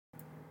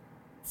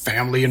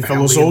Family and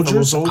fellow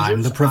soldiers,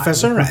 I'm the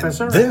professor,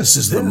 and this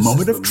is the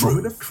moment of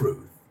truth.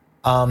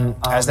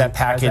 As that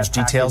package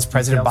details,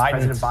 President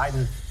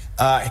Biden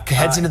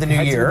heads into the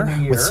new year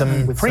with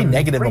some pretty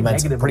negative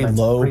momentum, pretty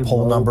low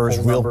poll numbers,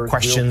 real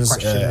questions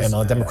in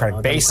the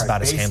Democratic base about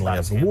his handling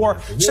of the war.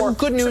 Some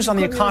good news on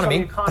the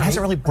economy, but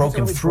hasn't really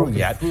broken through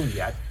yet.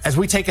 As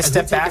we take a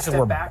step back and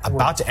we're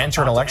about to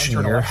enter an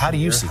election year, how do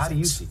you see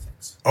things?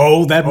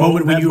 Oh, that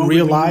moment when you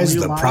realize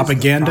the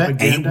propaganda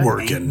ain't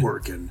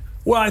working.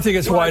 Well, I think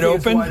it's wide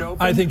open.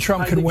 I think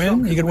Trump could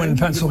win. He could win in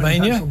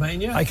Pennsylvania.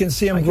 I can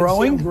see him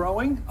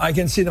growing. I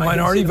can see the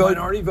minority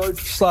vote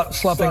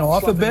sloughing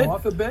off a bit.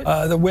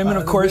 The women,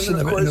 of course, in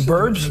the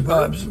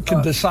burbs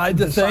can decide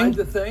the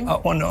thing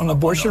on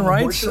abortion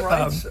rights.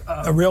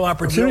 A real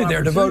opportunity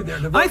there to vote.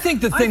 I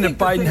think the thing that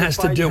Biden has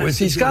to do is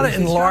he's got to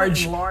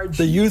enlarge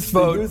the youth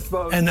vote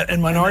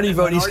and minority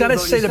vote. He's got to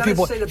say to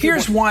people,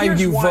 here's why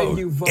you vote.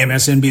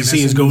 MSNBC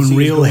is going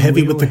real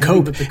heavy with the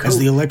cope as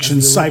the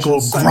election cycle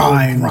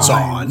grinds on.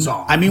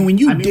 I mean, when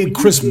you dig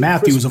Chris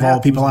Matthews, of all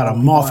people, out of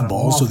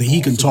mothballs so that he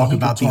can talk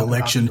about the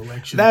election,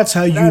 that's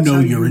how you know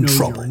you're in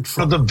trouble.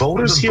 The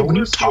voters here, when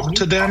you talk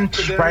to them,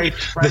 right,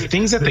 the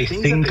things that they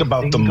think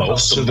about the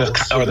most are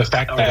the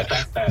fact that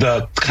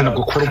the kind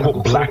of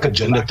quote-unquote black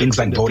agenda, things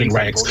like voting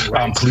rights,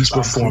 police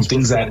reform,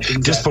 things that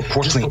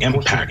disproportionately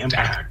impact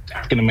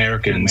African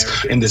Americans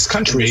in this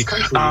country,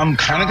 kind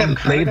of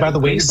got laid by the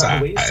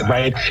wayside,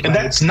 right? And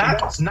that's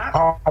not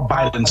all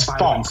Biden's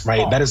fault,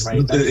 right? That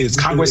is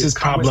Congress's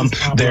problem.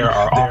 There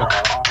are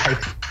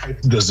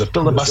there's a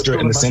filibuster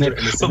in the Senate,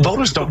 but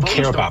voters don't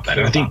care about that.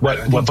 And I think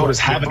what voters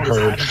haven't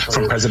heard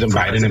from President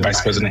Biden and Vice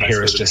President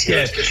Harris just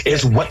yet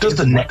is what does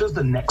the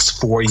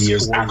next 4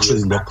 years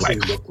actually look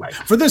like?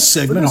 For this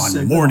segment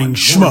on Morning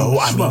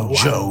Schmo,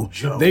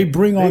 Joe, they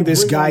bring on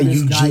this guy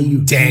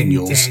Eugene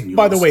Daniels.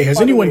 By the way, has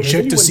anyone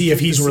checked to see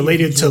if he's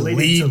related to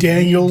Lee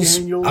Daniels?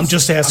 I'm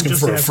just asking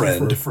for a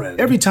friend.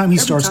 Every time he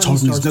starts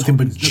talking, it's nothing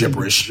but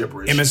gibberish.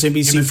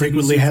 MSNBC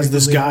frequently has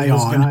this guy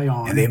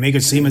on, and they make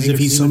it seem as if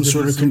he's some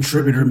sort of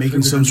contributor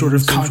making some sort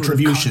of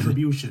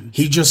contribution.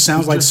 He just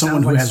sounds like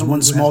someone who has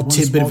one small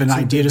tidbit of an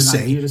idea to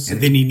say, and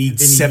then he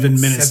needs 7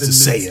 minutes to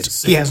say it.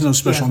 He has no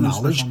special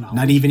knowledge,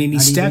 not even any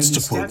stats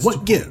to quote.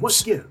 What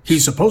gives? He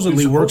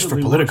supposedly works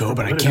for Politico,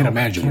 but I can't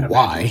imagine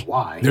why.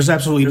 There's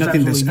absolutely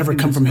nothing that's ever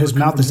come from his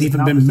mouth that's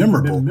even been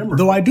memorable.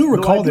 Though I do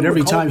recall that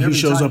every time he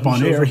shows up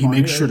on air, he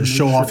makes sure to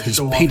show off his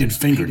painted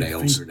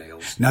fingernails.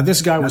 Now,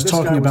 this guy was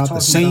talking about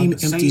the same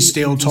empty,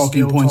 stale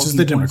talking points as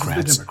the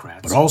Democrats,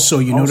 but also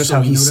you notice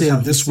how he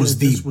said this was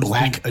the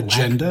black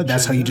agenda.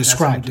 That's how you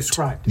described it.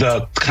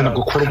 The kind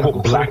of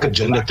quote-unquote black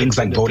agenda, things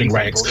like voting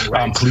rights,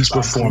 police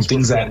reform,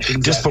 things that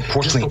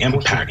disproportionately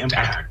impact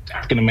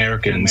African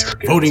Americans.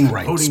 Voting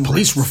rights,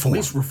 police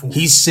reform.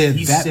 He said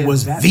that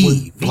was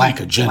the black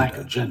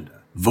agenda.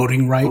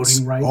 Voting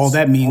rights, all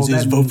that means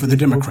is vote for the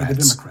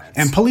Democrats.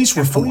 And police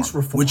reform,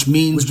 which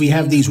means we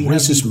have these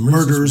racist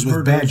murderers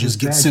with badges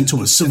get sent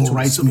to a civil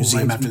rights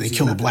museum after they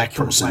kill a black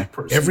person.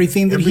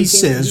 Everything that he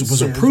says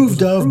was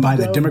approved of by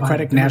the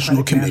Democratic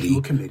National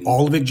Committee.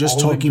 All of it just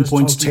talking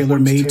points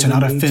tailor-made to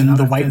not offend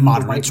the white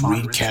moderates,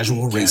 read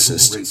casual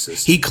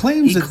racist. He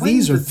claims that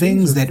these are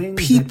things that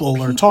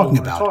people are talking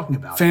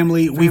about.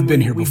 Family, we've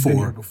been here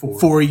before.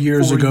 4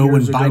 years ago,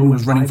 when Biden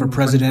was running for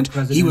president,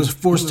 he was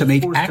forced to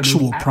make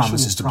actual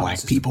promises to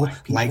black people,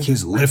 like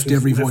his Lift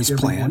Every Voice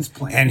plan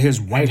and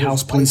his White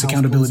House Police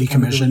Accountability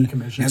Commission,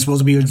 and supposed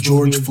to be a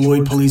George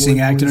Floyd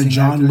Policing Act and a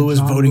John Lewis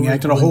Voting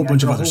Act and a whole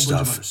bunch of other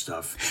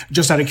stuff.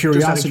 Just out of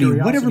curiosity,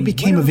 whatever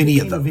became of any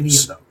of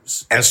those?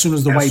 As soon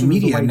as the white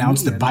media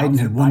announced that Biden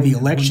had won the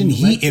election,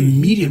 he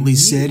immediately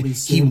said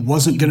he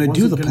wasn't going to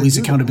do the Police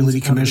Accountability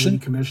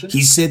Commission.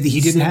 He said that he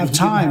didn't have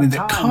time and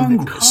that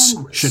Congress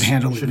should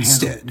handle it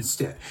instead.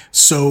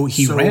 So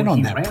he ran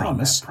on that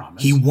promise.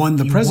 He won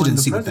the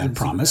presidency with that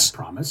promise,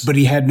 but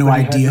he had no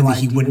idea that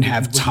he wouldn't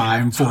have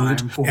time for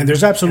it. And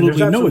there's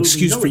absolutely no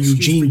excuse for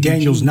Eugene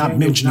Daniels not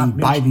mentioning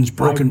Biden's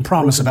broken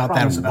promise about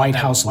that White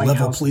House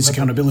level Police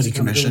Accountability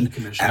Commission.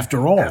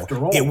 After all,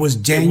 it was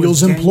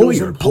Daniels'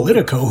 employer,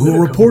 Politico, who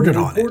reported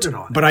on it.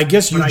 But I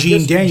guess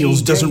Eugene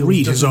Daniels doesn't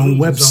read his own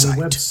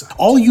website.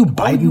 All you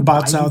Biden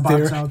bots out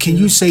there, can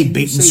you say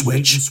bait and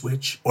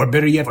switch? Or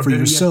better yet for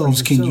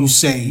yourselves, can you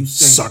say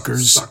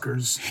suckers?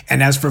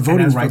 And as for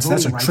voting rights,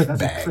 that's a trick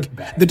bag.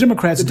 The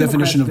Democrats'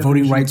 definition of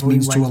voting rights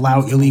means to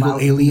allow illegal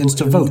aliens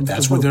to vote.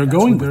 That's where they're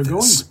going with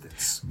this.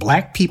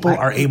 Black people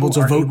are able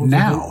to vote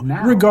now,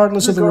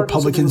 regardless of the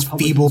Republicans'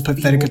 feeble,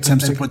 pathetic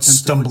attempts to put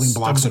stumbling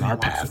blocks in our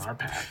path.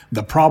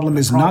 The problem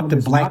is not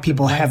that black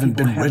people haven't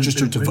been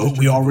registered to vote.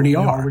 We already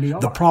are.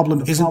 The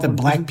problem isn't that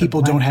black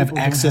people don't have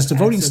access to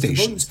voting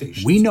stations.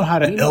 We know how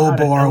to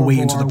elbow our way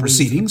into the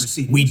proceedings.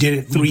 We did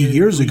it 3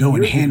 years ago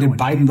and handed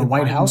Biden the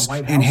White House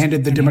and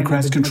handed the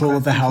Democrats control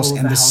of the House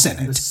and the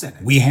Senate.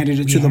 We handed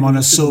it to them on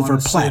a silver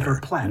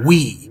platter.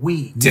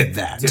 We did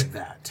that.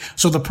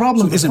 So the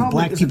problem isn't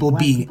black people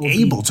being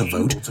able to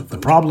vote. The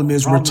problem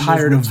is we're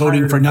tired of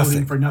voting for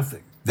nothing.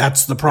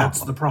 That's the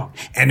problem.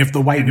 And if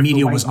the white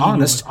media was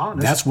honest,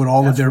 that's what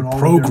all of their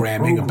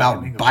programming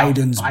about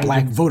Biden's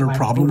black voter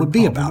problem would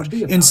be about.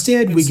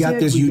 Instead, we got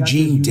this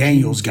Eugene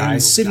Daniels guy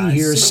sitting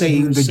here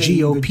saying the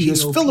GOP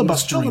is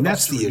filibustering.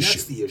 That's the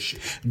issue.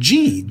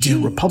 Gee, did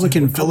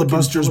Republican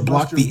filibusters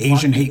block the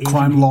Asian hate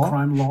crime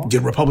law?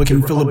 Did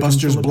Republican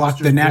filibusters block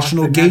the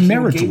national gay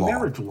marriage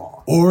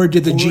law? Or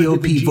did the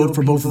GOP vote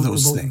for both of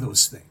those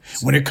things?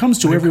 When it comes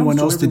to everyone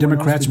else, the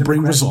Democrats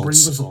bring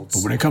results.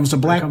 But when it comes to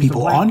black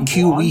people, on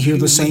cue, we hear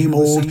the same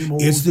old,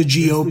 it's the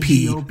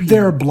GOP,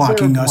 they're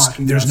blocking us,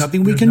 there's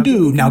nothing we can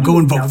do, now go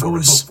and vote for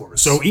us.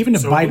 So even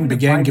if Biden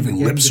began giving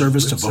lip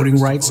service to voting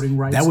rights,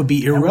 that would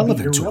be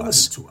irrelevant to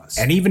us.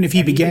 And even if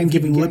he began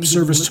giving lip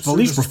service to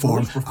police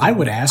reform, I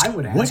would ask,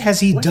 what has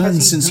he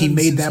done since he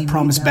made that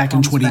promise back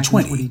in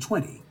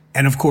 2020?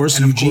 And of course,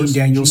 Eugene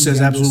Daniels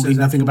says absolutely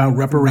nothing about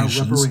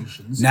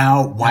reparations.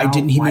 Now, why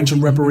didn't he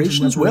mention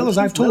reparations? Well, as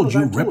I've told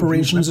you,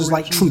 reparations is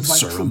like truth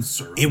serum.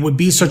 It would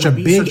be such a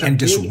big and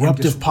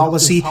disruptive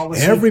policy,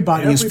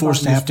 everybody is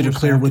forced to have to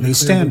declare where they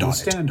stand on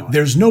it.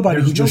 There's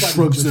nobody who just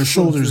shrugs their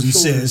shoulders and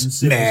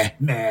says,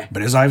 meh.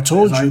 But as I've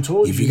told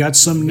you, if you got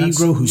some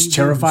Negro who's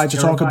terrified to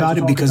talk about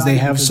it because they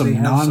have some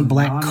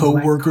non-black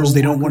co-workers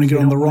they don't want to get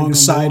on the wrong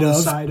side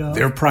of,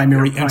 their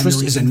primary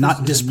interest is in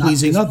not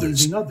displeasing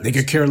others. They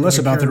could care less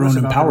about their own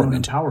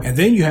empowerment. And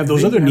then you have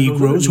those other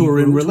Negroes who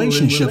are in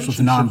relationships with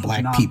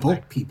non-black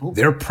people.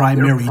 Their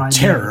primary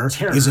terror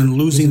is in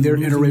losing their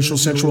interracial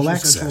sexual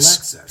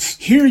access.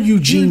 Here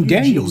Eugene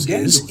Daniels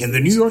is, in the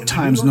New York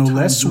Times no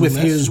less, with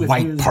his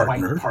white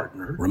partner.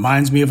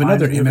 Reminds me of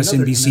another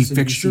MSNBC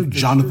fixture,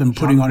 Jonathan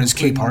putting on his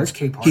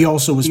Capehart. He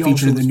also was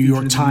featured in the New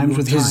York Times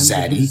with his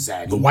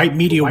zaddy. The white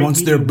media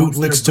wants their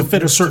bootlicks to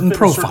fit a certain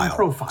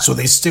profile, so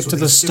they stick to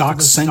the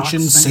stock,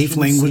 sanctioned, safe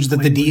language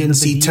that the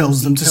DNC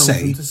tells them to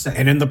say.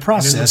 And in the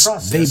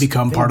process, they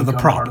become part of the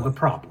problem.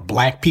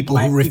 Black people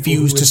who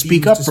refuse to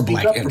speak up for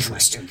black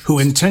interests, who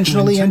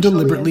intentionally and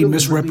deliberately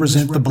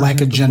misrepresent the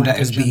black agenda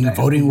as being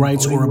voting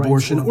rights or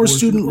abortion or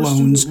student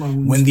loans,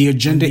 when the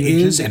agenda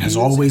is and has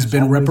always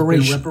been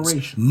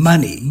reparations,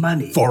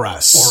 money for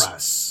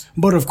us.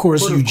 But of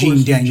course,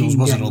 Eugene Daniels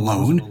wasn't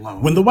alone.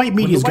 When the white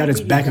media's got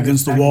its back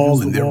against the wall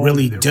and they're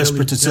really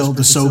desperate to sell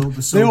the soap,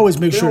 they always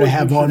make sure to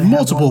have on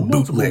multiple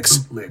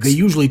bootlicks. They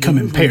usually come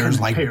in pairs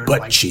like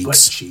butt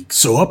cheeks.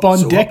 So up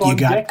on deck, you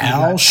got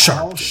Al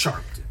Sharpton.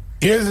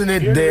 Isn't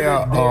it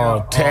their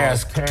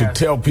task to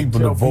tell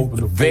people to vote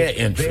for their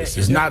interests?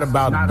 It's not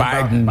about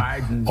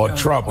Biden or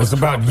Trump. It's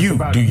about you.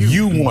 Do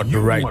you want the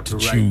right to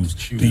choose?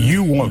 Do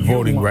you want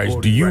voting rights?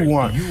 Do you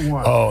want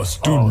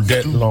student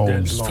debt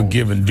loans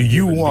forgiven? Do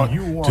you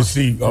want to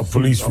see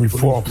police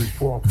reform?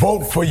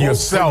 Vote for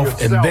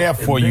yourself, and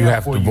therefore you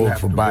have to vote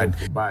for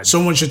Biden.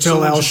 Someone should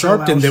tell Al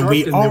Sharpton that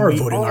we are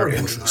voting our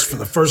interests for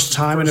the first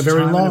time in a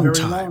very long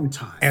time.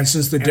 And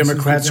since the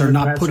Democrats are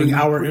not putting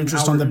our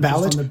interest on the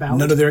ballot,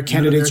 none of their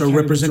candidates are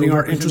representing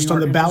our interest on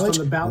the ballot,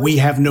 we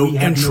have no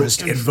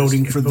interest in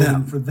voting for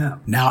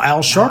them. Now, Al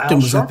Sharpton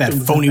was at that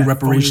phony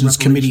reparations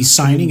committee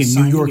signing in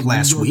New York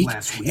last week,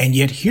 and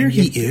yet here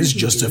he is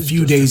just a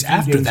few days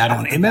after that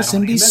on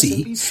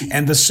MSNBC,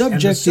 and the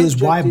subject is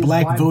why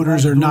black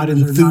voters are not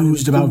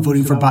enthused about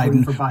voting for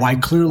Biden, why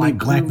clearly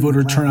black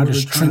voter turnout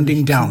is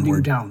trending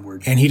downward.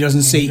 And he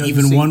doesn't say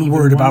even one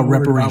word about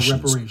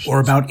reparations, or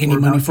about any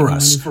money for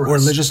us, or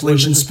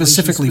legislation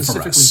specifically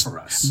for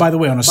us. By the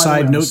way, on a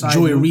side note,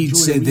 Joy Reid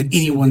said that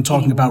anyone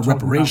talking about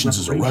reparations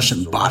is a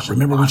Russian bot.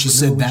 Remember when she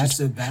said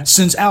that?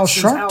 Since Al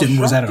Sharpton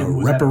was at a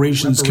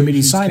reparations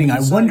committee signing, I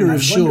wonder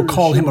if she'll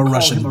call him a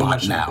Russian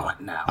bot now.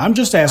 I'm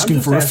just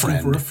asking for a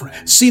friend.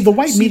 See, the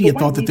white media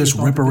thought that this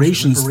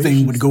reparations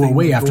thing would go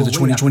away after the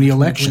 2020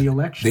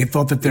 election. They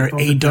thought that their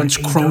A-dunce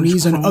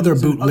cronies and other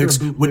bootlicks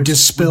would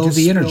dispel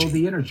the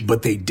energy.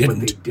 But they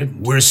didn't.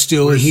 We're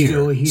still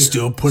here,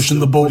 still pushing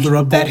the boulder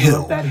up that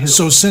hill.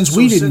 So since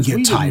we didn't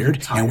get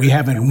tired and we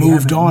haven't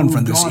moved on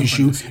from this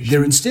issue,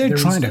 they're instead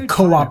trying to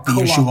co-opt the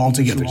issue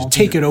altogether, to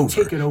take it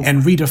over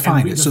and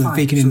redefine it so that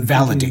they can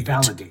invalidate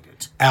it.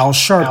 Al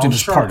Sharpton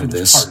is part of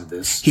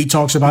this. He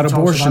talks about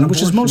abortion,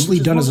 which is mostly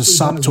done as a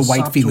sop to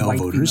white female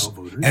voters,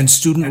 and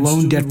student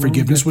loan debt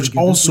forgiveness, which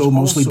also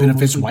mostly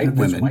benefits white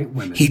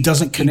women. He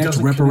doesn't connect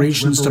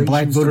reparations to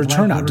black voter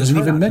turnout, doesn't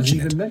even mention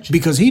it,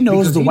 because he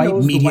knows the white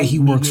media he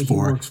works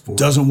for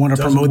doesn't want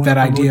to promote that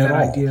idea at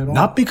all.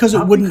 Not because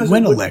it wouldn't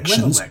win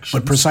elections,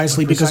 but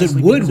precisely because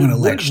it would win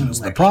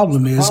elections. The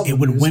problem is it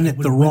would win it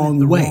the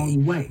wrong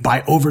way,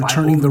 by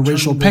overturning the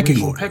racial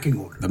pecking order.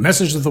 The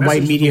message that the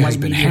white media has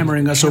been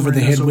hammering us over the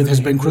head with has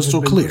been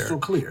crystal clear.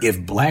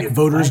 If black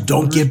voters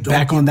don't get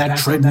back on that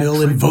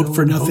treadmill and vote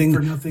for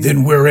nothing,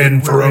 then we're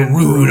in for a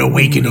rude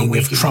awakening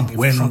if Trump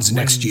wins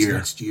next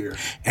year.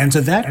 And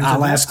to that,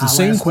 I'll ask the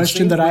same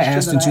question that I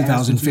asked in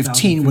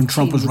 2015 when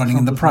Trump was running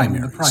in the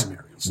primaries.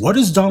 What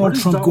is Donald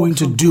Trump going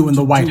to do in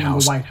the White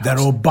House that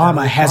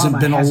Obama hasn't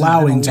been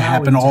allowing to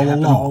happen all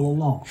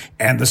along?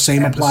 And the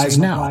same applies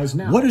now.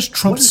 What is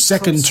Trump's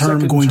second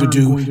term going to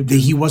do that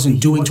he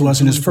wasn't doing to us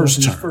in his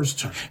first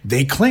term?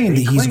 They claim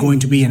that he's going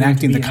to be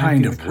enacting the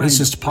kind of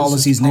racist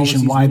policies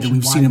nationwide that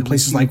we've seen in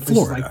places like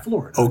Florida.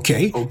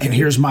 Okay, and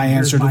here's my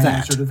answer to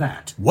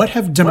that. What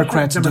have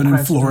Democrats done in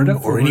Florida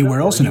or anywhere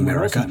else in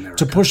America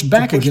to push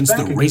back against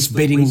the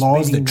race-baiting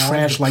laws that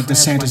trash like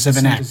DeSantis have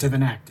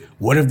enacted?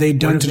 What have they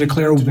done to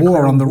declare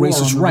war on the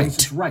racist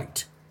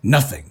right?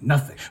 Nothing.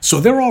 So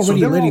they're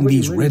already letting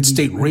these red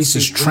state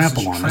racists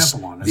trample on us.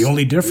 The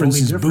only difference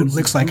is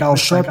bootlicks like Al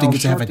Sharpton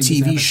get to have a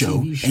TV show,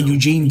 and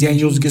Eugene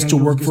Daniels gets to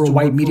work for a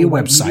white media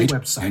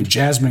website, and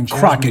Jasmine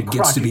Crockett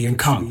gets to be in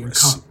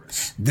Congress.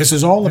 This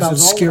is all about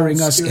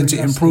scaring us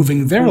into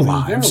improving their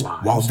lives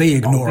while they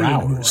ignore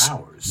ours.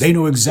 They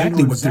know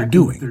exactly what they're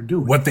doing.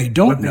 What they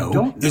don't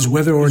know is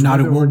whether or not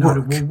it will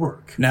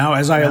work. Now,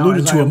 as I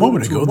alluded to a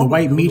moment ago, the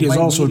white media is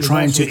also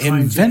trying to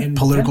invent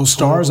political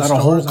stars out of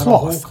whole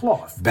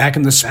cloth. Back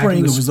in the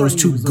spring, it was those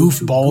two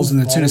goofballs in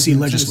the Tennessee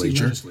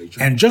legislature.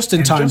 And just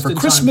in time for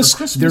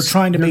Christmas, they're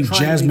trying to make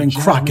Jasmine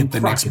Crockett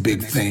the next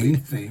big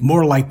thing.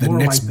 More like the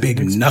next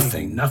big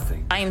nothing.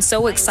 I am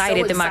so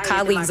excited that my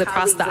colleagues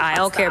across the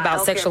aisle care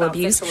about sexual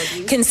abuse,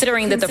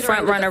 considering that the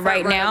front runner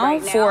right now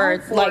for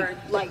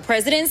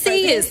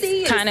presidency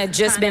is kind of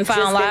just been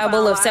found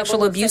liable of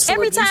sexual abuse.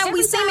 Every time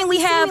we seemingly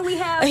have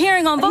a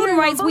hearing on voting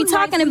rights, we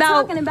talking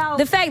about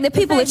the fact that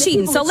people are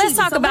cheating. So let's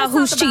talk about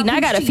who's cheating. I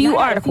got a few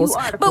articles.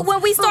 But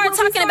when we start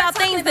talking about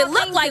things that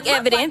look like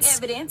evidence,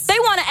 they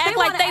want to act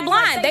like they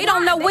blind. They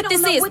don't know what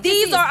this is.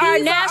 These are our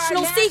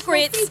national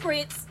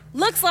secrets.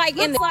 Looks like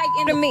in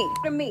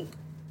to me.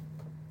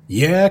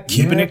 Yeah,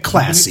 keeping it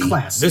classy.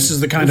 This is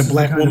the kind of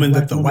black woman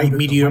that the white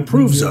media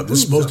approves of. This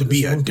is supposed to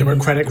be a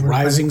Democratic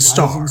rising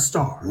star.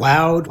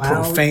 Loud,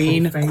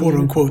 profane,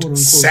 quote-unquote,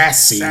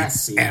 sassy,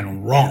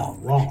 and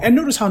wrong. And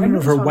notice how none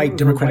of her white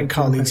Democratic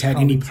colleagues had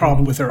any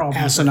problem with her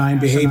asinine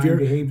behavior.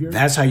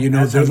 That's how you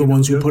know they're the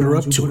ones who put her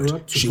up to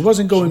it. She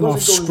wasn't going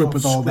off script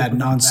with all that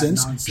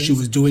nonsense. She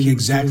was doing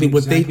exactly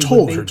what they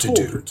told her to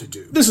do.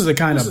 This is the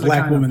kind of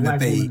black woman that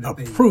they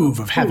approve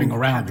of having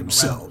around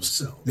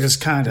themselves. This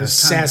kind of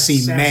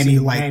sassy,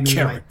 like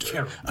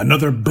character.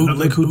 Another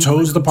bootlick who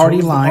toes the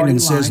party line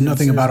and says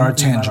nothing about our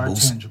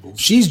tangibles.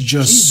 She's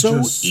just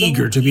so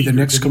eager to be the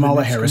next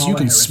Kamala Harris, you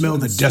can smell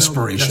the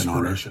desperation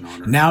on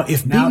her. Now,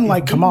 if being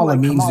like Kamala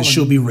means that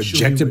she'll be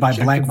rejected by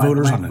black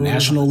voters on a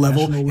national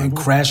level and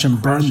crash and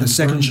burn the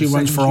second she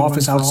runs for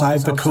office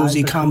outside the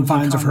cozy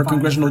confines of her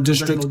congressional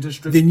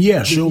district, then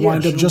yeah, she'll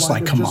wind up just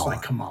like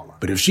Kamala.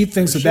 But if she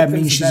thinks that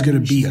means she's going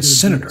to be a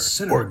senator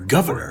or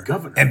governor,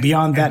 and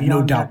beyond that,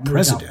 no doubt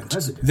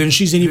president, then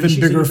she's an even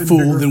bigger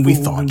fool than we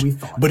thought.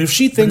 But if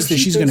she thinks that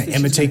she's going to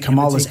imitate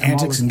Kamala's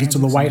antics and get to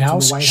the White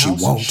House, she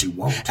won't.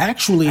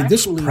 Actually,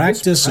 this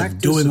practice of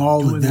doing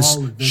all of this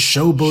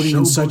showboating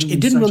and such,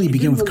 it didn't really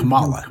begin with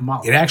Kamala.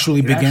 It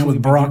actually began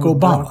with Barack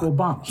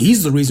Obama.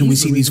 He's the reason we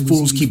see these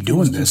fools keep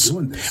doing this.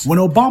 When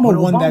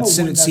Obama won that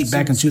Senate seat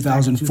back in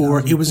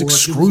 2004, it was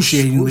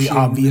excruciatingly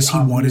obvious he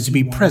wanted to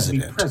be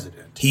president.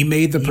 He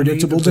made the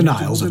predictable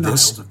denials of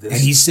this, and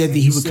he said that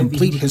he would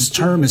complete his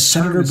term as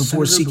senator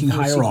before seeking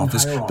higher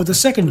office. But the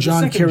second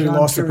John Kerry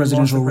lost the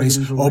presidential race,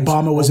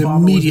 Obama was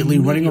immediately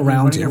running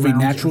around to every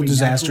natural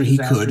disaster he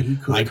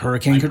could, like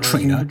Hurricane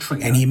Katrina,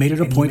 and he made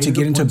it a point to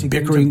get into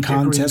bickering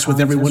contests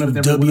with every one of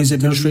W's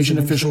administration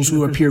officials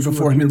who appeared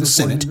before him in the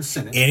Senate.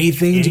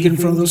 Anything to get in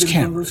front of those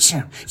cameras.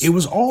 It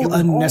was all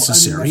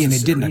unnecessary, and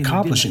it didn't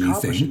accomplish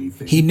anything.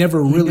 He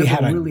never really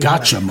had a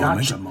gotcha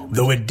moment,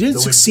 though it did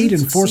succeed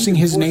in forcing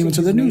his name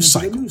into the news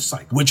cycle,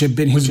 which had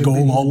been his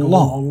goal all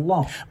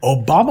along.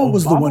 Obama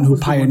was the one who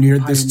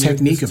pioneered this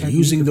technique of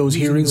using those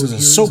hearings as a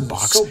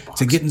soapbox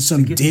to get in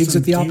some digs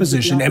at the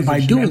opposition, and by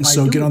doing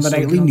so get on the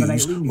nightly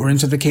news or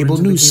into the cable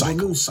news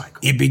cycle.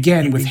 It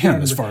began with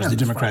him as far as the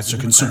Democrats are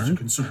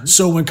concerned.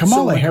 So when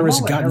Kamala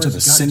Harris got into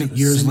the Senate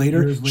years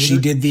later, she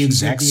did the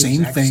exact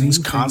same things,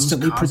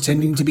 constantly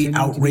pretending to be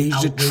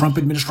outraged at Trump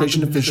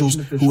administration officials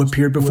who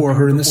appeared before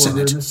her in the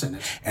Senate.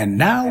 And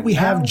now we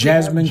have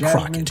Jasmine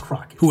Crockett,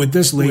 who at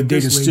this late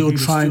date is still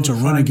trying to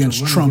run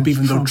against Trump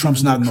even though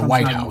Trump's not in the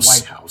White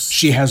House.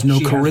 She has no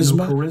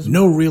charisma,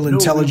 no real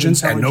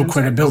intelligence, and no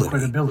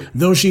credibility.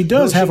 Though she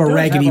does have a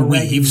raggedy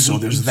weave, so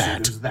there's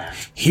that.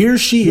 Here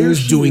she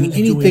is doing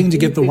anything to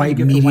get the white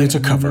media to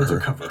cover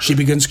her. She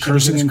begins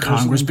cursing in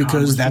Congress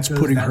because that's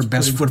putting her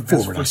best foot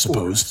forward, I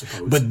suppose.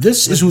 But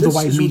this is who the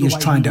white media is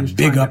trying to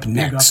big up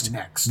next.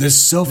 This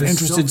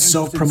self-interested,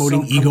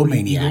 self-promoting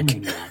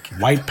egomaniac.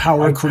 White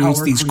power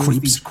creates these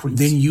creeps,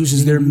 then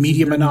uses their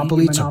media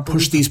monopoly to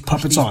push these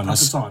puppets on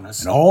us,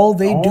 and all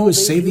they do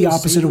is say the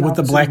opposite of what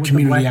the black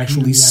community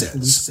actually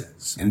says.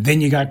 And then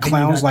you got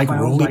clowns like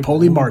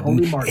Roly-Poly Martin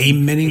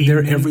amening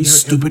their every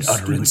stupid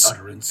utterance.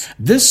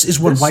 This is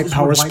what white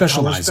power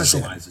specializes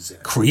in,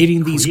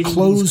 creating these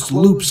closed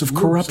loops of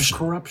corruption,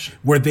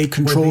 where they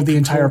control the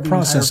entire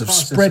process of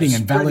spreading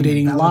and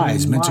validating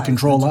lies meant to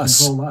control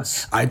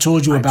us. I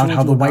told you about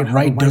how the white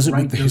right does it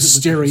with the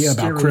hysteria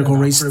about critical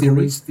race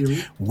theory.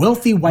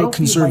 Wealthy white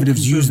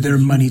conservatives use their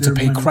money to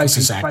pay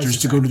crisis actors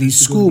to go to these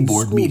school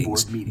board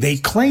meetings. They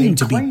claim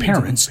to be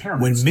parents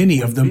when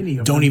many of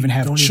them don't even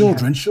have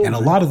children, and a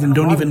lot of them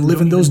don't even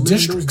live in those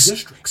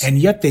districts. And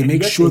yet they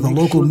make sure the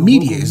local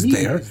media is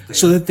there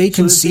so that they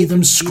can see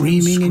them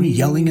screaming and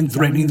yelling and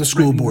threatening the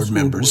school board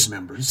members.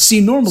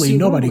 See, normally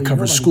nobody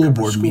covers school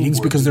board meetings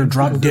because they're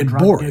drop-dead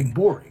boring.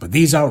 But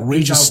these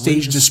outrageous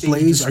stage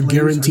displays are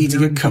guaranteed to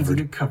get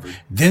covered.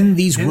 Then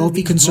these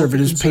wealthy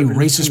conservatives pay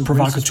racist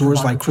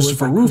provocateurs like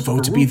Christopher Rufo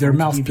to be their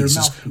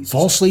mouthpieces,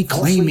 falsely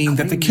claiming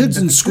that the kids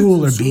in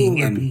school are being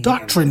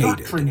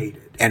indoctrinated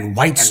and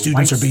white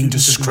students are being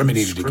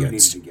discriminated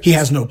against. He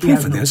has no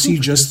proof of this. He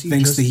just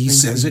thinks that he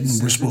says it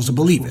and we're supposed to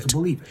believe it.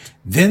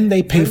 Then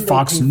they pay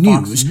Fox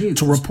News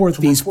to report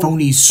these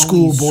phony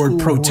school board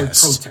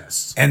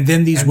protests. And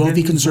then these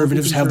wealthy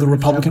conservatives have the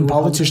Republican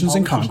politicians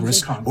in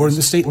Congress or in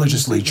the state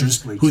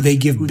legislatures who they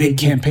give big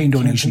campaign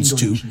donations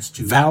to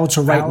vow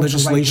to write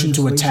legislation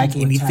to attack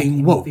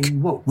anything woke,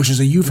 which is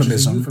a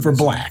euphemism for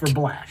black.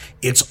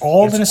 It's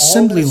all an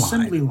assembly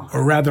line,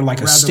 or rather like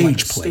a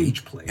stage play.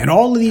 And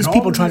all of these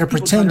people try to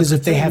pretend as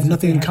if they have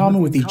nothing in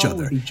common with each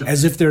other,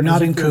 as if they're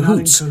not in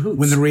cahoots,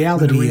 when the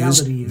reality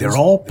is they're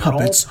all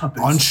puppets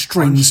on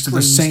strings to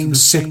the same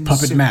sick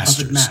puppet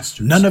masters.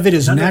 None of it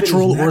is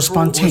natural or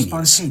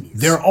spontaneous.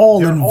 They're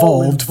all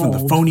involved, from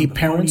the phony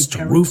parents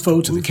to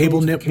Rufo to the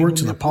cable network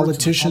to the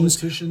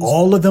politicians,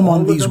 all of them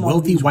on these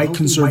wealthy white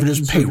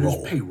conservatives'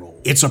 payroll.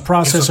 It's a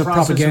process of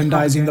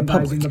propagandizing the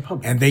public,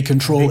 and they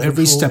control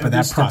every step of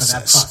that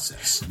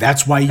process.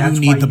 That's why you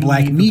need the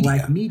black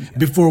media.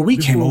 Before we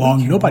came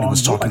along, nobody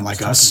was talking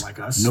like us.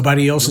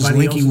 Nobody else is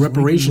linking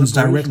reparations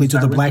directly to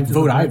the black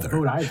vote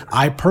either.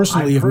 I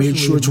personally have made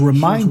sure to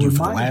remind you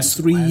for the last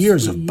 3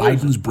 years of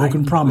Biden's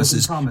broken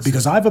promises,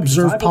 because I've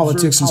observed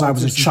politics since I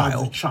was a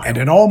child. And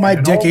in all my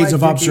decades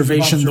of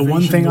observation, the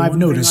one thing I've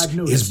noticed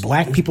is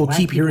black people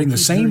keep hearing the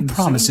same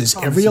promises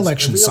every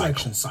election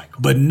cycle,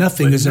 but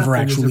nothing is ever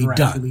actually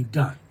done.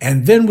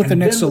 And then with the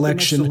next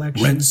election,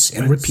 rinse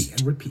and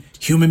repeat.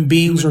 Human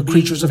beings are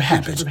creatures of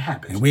habit,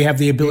 and we have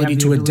the ability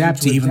to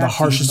adapt to even the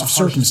harshest of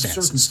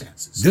circumstances.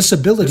 This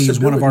ability is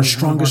one of our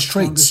strongest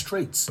traits,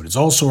 but it's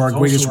also our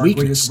greatest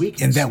weakness,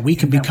 in that we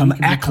can become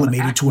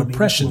acclimated to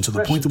oppression to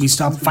the point that we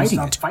stop fighting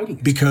it,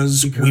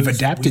 because we've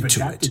adapted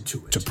to it.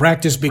 To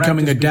practice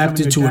becoming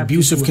adapted to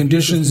abusive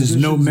conditions is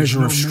no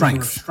measure of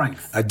strength.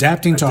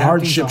 Adapting to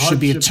hardship should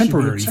be a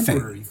temporary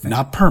thing,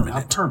 not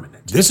permanent.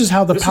 This is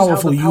how the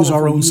powerful use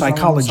our own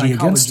psychology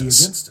against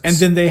us. And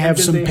then they have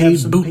some paid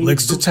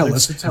bootlicks to tell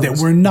us that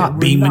we're not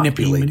being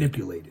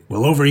manipulated.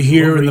 Well, over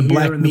here in the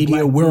black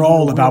media, we're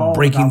all about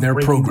breaking their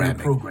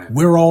programming.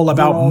 We're all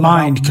about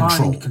mind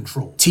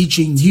control,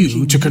 teaching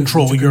you to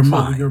control your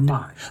mind.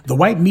 The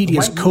white media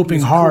is coping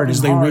hard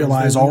as they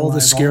realize all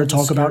the scare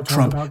talk about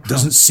Trump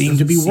doesn't seem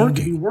to be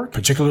working,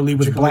 particularly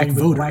with black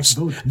voters.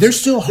 They're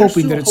still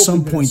hoping that at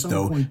some point,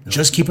 though,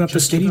 just keeping up the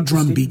steady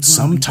drumbeat,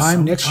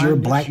 sometime next year,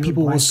 black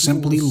people will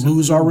simply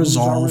lose our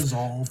resolve,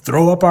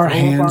 throw up our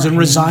hands, and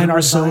resign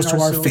ourselves to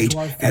our fate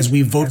as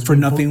we vote for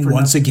nothing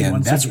once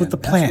again. That's what the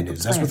plan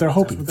is. That's what they're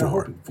hoping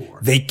for.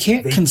 They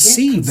can't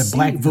conceive that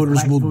black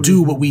voters will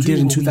do what we did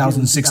in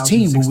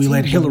 2016 when we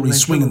let Hillary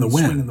swing in the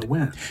wind.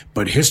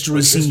 But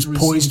history seems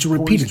poised to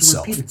repeat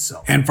itself.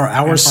 And for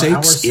our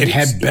sakes, it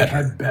had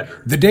better.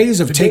 The days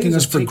of taking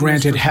us for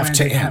granted have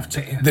to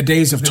end. The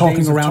days of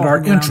talking around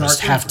our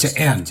interests have to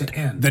end.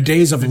 The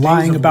days of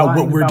lying about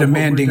what we're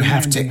demanding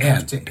have to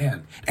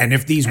end. And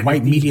if these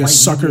white media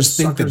suckers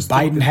think that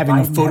Biden having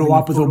a photo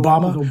op with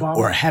Obama,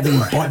 or having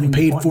bought and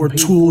paid for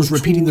tools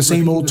repeating the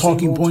same old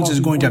talking points is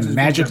going to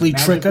magically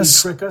trick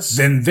us,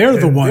 then they're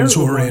the ones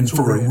who are in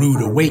for a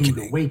rude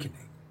awakening.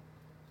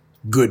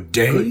 Good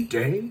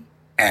day,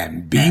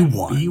 and be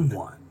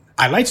one.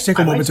 I'd like to take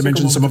a moment to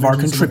mention some of our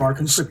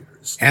contributors.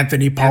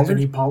 Anthony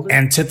Pollard,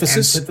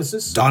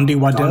 Antithesis, Dondi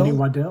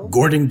Waddell,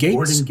 Gordon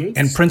Gates,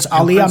 and Prince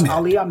Ali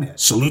Ahmed.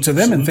 Salute to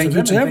them, and thank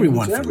you to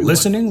everyone for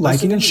listening,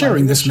 liking, and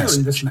sharing this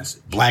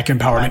message. Black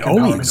empowerment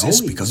only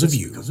exists because of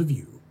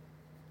you.